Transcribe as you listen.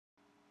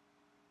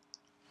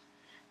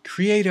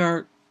Create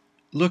art,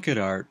 look at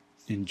art,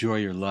 enjoy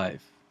your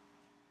life.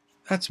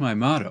 That's my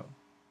motto.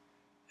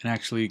 And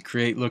actually,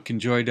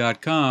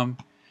 createlookenjoy.com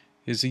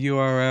is the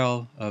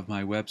URL of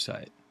my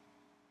website.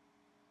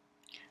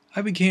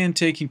 I began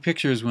taking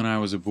pictures when I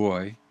was a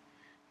boy.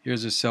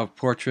 Here's a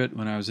self-portrait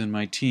when I was in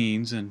my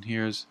teens, and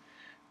here's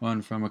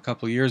one from a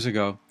couple years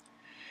ago.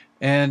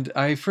 And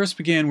I first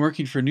began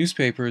working for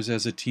newspapers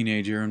as a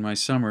teenager in my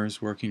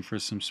summers, working for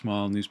some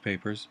small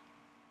newspapers.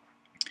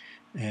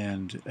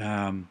 And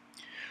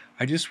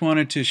I just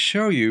wanted to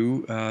show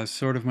you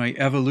sort of my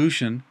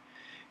evolution,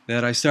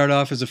 that I started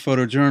off as a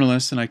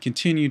photojournalist and I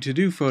continue to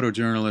do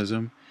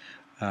photojournalism,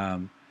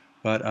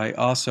 but I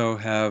also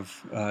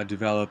have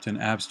developed an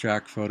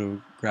abstract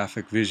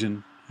photographic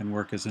vision and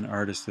work as an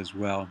artist as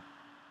well.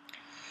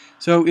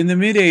 So in the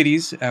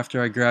mid-'80s,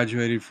 after I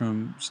graduated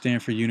from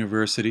Stanford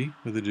University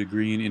with a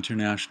degree in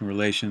international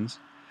relations,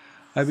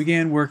 I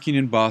began working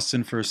in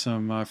Boston for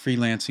some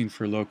freelancing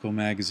for local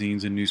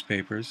magazines and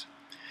newspapers.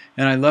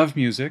 And I love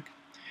music,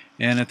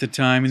 and at the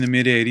time in the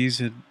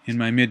mid-'80s, in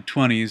my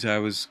mid-20s, I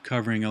was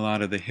covering a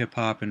lot of the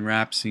hip-hop and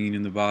rap scene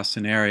in the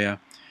Boston area,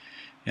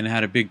 and I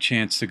had a big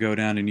chance to go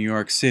down to New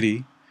York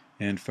City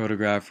and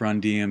photograph Run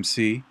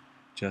DMC,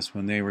 just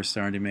when they were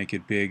starting to make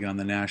it big on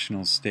the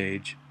national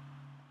stage.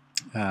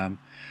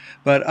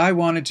 But I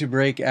wanted to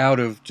break out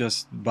of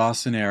just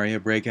Boston area,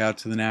 break out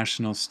to the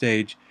national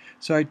stage,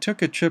 so I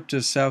took a trip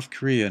to South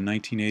Korea in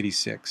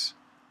 1986.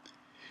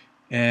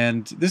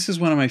 And this is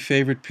one of my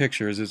favorite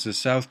pictures. It's a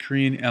South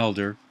Korean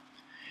elder,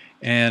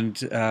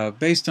 and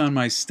based on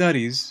my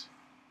studies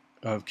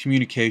of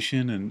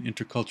communication and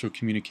intercultural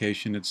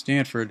communication at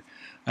Stanford,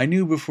 I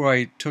knew before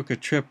I took a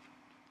trip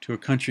to a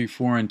country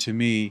foreign to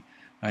me,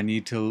 I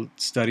need to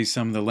study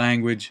some of the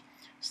language,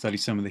 study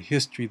some of the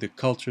history, the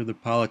culture, the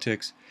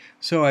politics,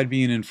 so I'd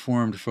be an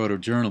informed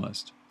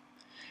photojournalist.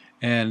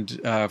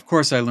 And of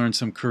course I learned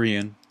some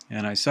Korean,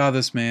 and I saw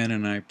this man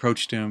and I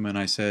approached him and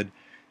I said,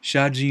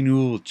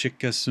 "Shajinul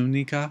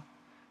chikasunika,"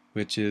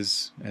 which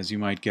is, as you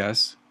might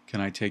guess,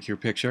 "Can I take your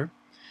picture?"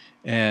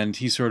 And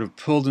he sort of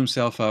pulled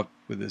himself up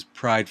with this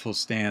prideful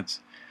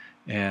stance,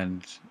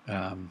 and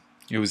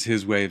it was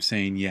his way of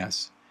saying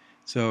yes.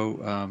 So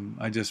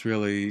I just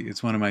really,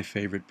 it's one of my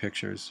favorite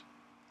pictures.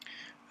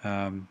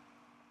 One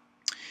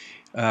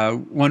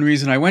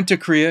reason I went to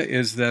Korea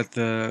is that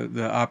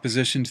the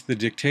opposition to the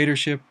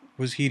dictatorship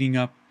was heating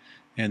up,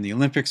 and the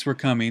Olympics were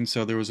coming,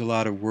 so there was a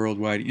lot of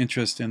worldwide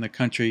interest in the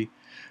country.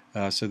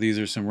 So these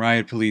are some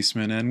riot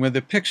policemen, and with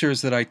the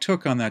pictures that I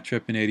took on that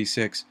trip in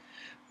 '86,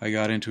 I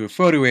got into a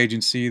photo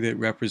agency that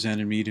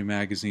represented me to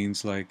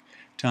magazines like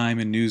Time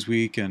and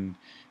Newsweek, and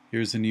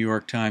here's the New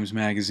York Times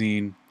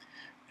magazine,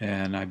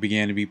 and I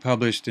began to be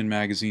published in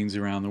magazines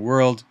around the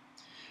world.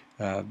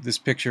 This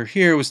picture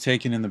here was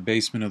taken in the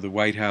basement of the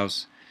White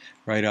House,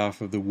 right off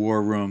of the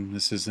War Room.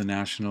 This is the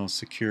National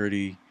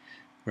Security,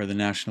 where the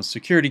National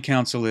Security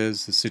Council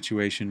is, the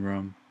Situation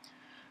Room.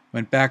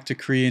 Went back to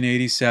Korea in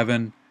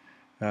 '87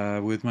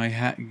 with my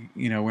hat,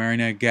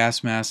 wearing a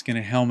gas mask and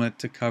a helmet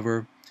to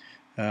cover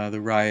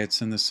the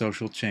riots and the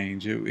social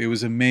change. It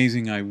was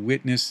amazing. I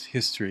witnessed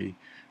history.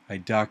 I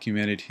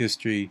documented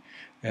history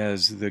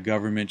as the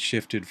government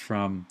shifted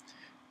from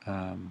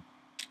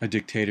a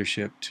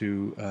dictatorship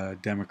to a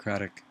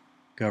democratic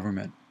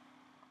government.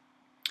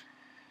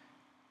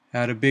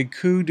 Had a big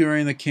coup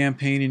during the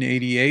campaign in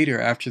 '88,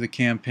 or after the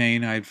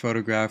campaign. I had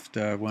photographed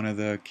one of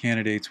the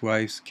candidates'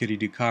 wives, Kitty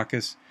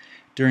Dukakis,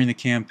 during the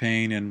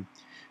campaign, and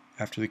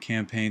after the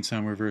campaign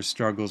some of her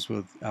struggles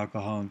with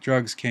alcohol and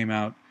drugs came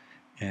out,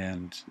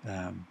 and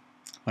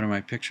one of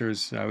my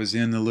pictures, I was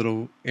in the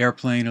little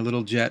airplane, a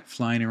little jet,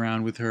 flying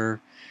around with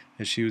her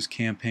as she was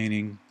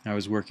campaigning. I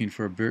was working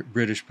for a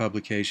British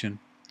publication.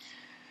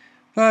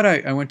 But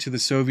I went to the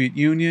Soviet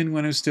Union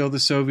when it was still the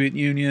Soviet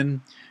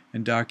Union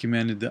and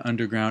documented the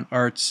underground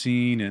art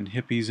scene and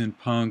hippies and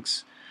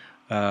punks.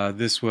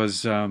 This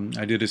was,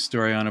 I did a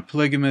story on a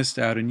polygamist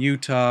out in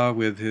Utah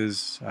with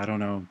his,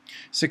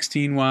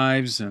 16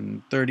 wives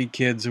and 30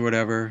 kids or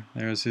whatever.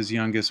 There's his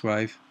youngest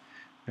wife.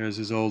 There's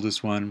his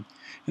oldest one.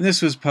 And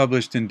this was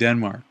published in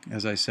Denmark.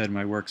 As I said,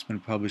 my work's been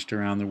published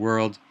around the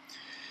world.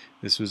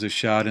 This was a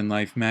shot in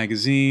Life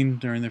magazine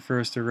during the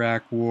first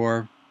Iraq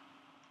War.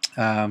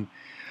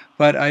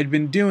 But I'd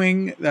been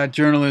doing that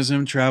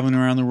journalism, traveling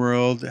around the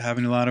world,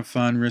 having a lot of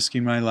fun,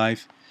 risking my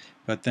life.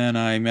 But then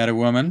I met a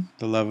woman,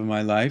 the love of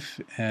my life,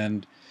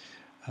 and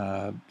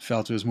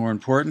felt it was more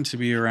important to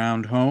be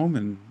around home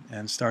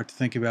and start to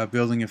think about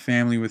building a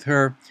family with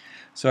her.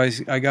 So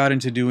I got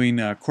into doing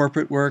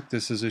corporate work.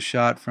 This is a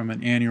shot from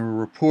an annual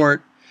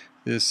report.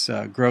 This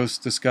gross,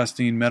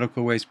 disgusting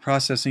medical waste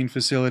processing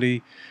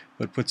facility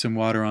would put some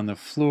water on the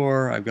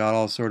floor. I've got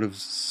all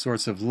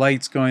sorts of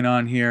lights going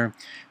on here.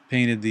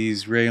 Painted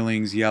these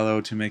railings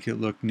yellow to make it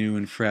look new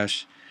and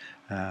fresh.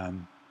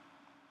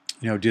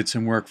 Did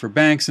some work for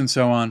banks and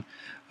so on.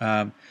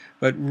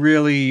 But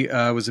really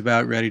was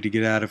about ready to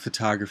get out of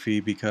photography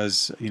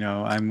because,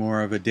 I'm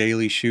more of a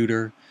daily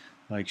shooter,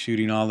 like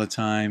shooting all the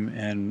time.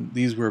 And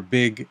these were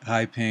big,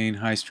 high-paying,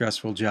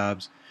 high-stressful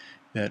jobs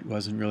that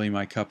wasn't really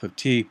my cup of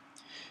tea.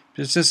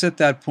 Just at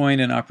that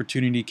point, an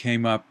opportunity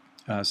came up.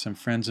 Some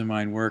friends of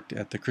mine worked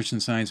at the Christian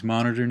Science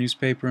Monitor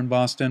newspaper in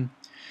Boston,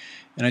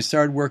 and I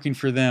started working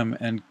for them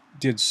and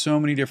did so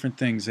many different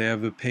things. They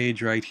have a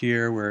page right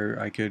here where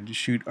I could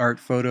shoot art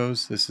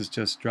photos. This is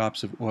just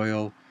drops of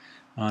oil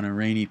on a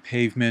rainy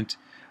pavement.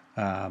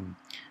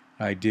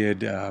 I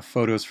did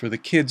photos for the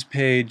kids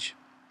page.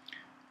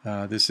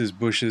 This is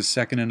Bush's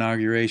second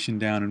inauguration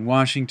down in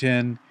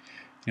Washington.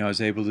 I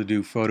was able to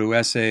do photo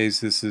essays.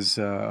 This is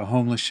a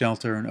homeless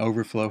shelter, an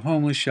overflow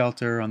homeless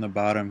shelter. On the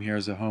bottom here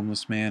is a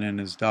homeless man and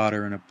his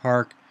daughter in a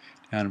park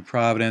down in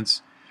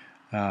Providence.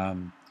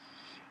 And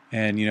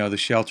the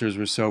shelters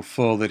were so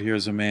full that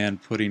here's a man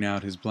putting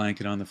out his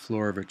blanket on the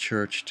floor of a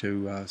church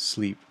to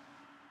sleep.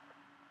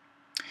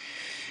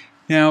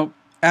 Now,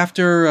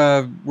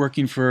 after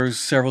working for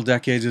several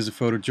decades as a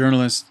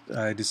photojournalist,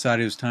 I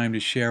decided it was time to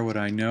share what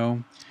I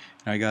know.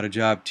 I got a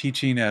job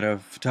teaching at a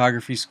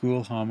photography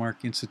school,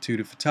 Hallmark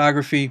Institute of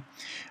Photography,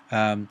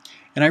 and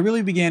I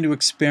really began to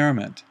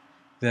experiment.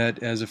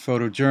 That as a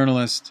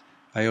photojournalist,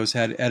 I always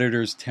had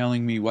editors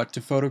telling me what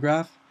to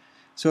photograph.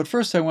 So at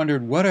first I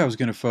wondered what I was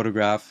going to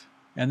photograph,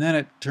 and then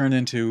it turned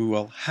into,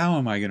 well, how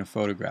am I going to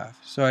photograph?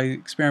 So I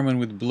experimented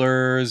with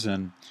blurs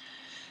and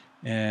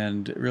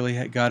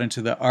really got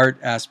into the art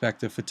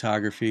aspect of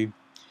photography,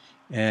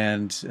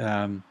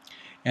 and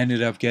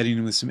ended up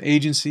getting with some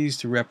agencies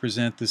to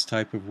represent this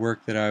type of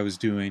work that I was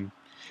doing.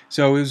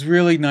 So it was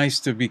really nice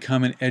to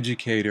become an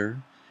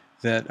educator,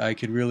 that I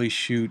could really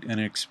shoot and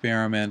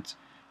experiment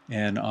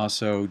and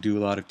also do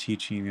a lot of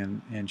teaching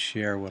and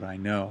share what I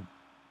know.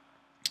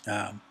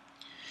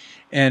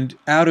 And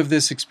out of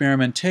this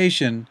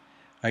experimentation,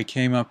 I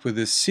came up with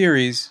this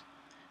series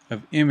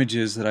of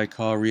images that I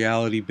call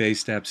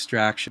reality-based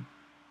abstraction.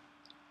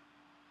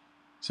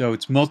 So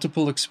it's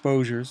multiple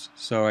exposures.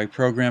 So I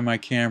program my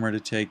camera to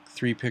take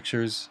 3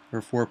 pictures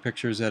or 4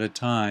 pictures at a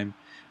time.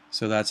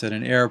 So that's at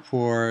an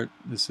airport.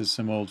 This is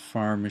some old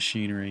farm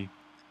machinery.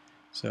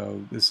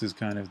 So this is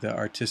kind of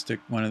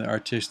one of the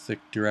artistic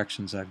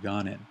directions I've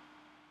gone in.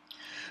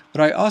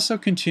 But I also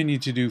continue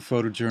to do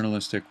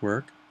photojournalistic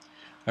work.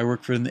 I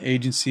work for an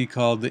agency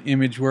called the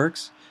Image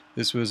Works.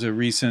 This was a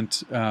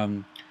recent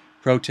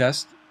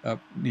protest up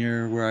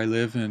near where I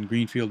live in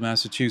Greenfield,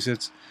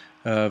 Massachusetts,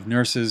 of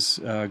nurses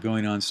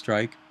going on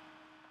strike.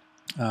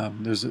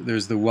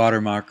 There's the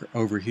watermark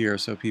over here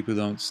so people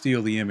don't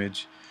steal the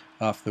image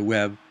off the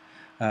web.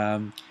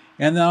 And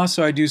then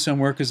also I do some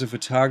work as a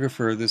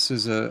photographer. This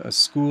is a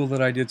school that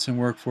I did some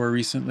work for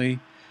recently.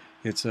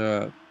 It's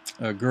a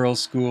girls'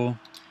 school.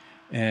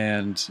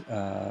 And,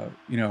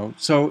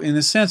 so in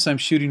a sense I'm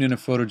shooting in a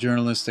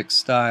photojournalistic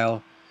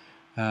style,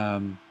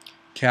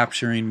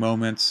 capturing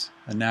moments,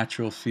 a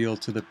natural feel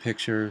to the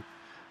picture,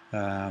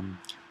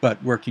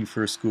 but working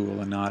for a school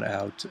and not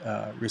out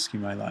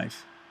risking my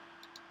life.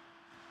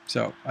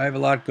 So I have a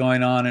lot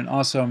going on, and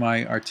also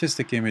my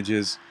artistic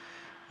images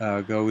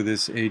go with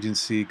this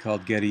agency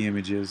called Getty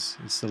Images.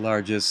 It's the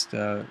largest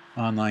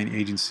online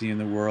agency in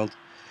the world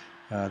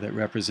that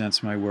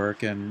represents my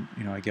work, and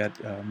I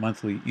get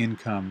monthly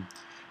income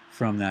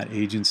from that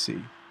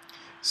agency.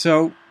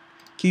 So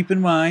keep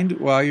in mind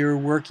while you're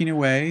working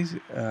away,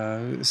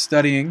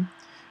 studying,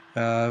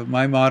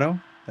 my motto,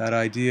 that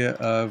idea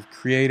of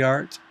create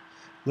art,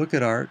 look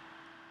at art,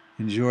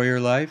 enjoy your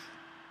life,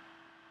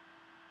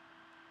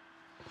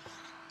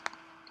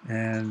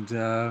 and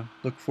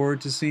look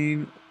forward to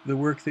seeing the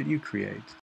work that you create.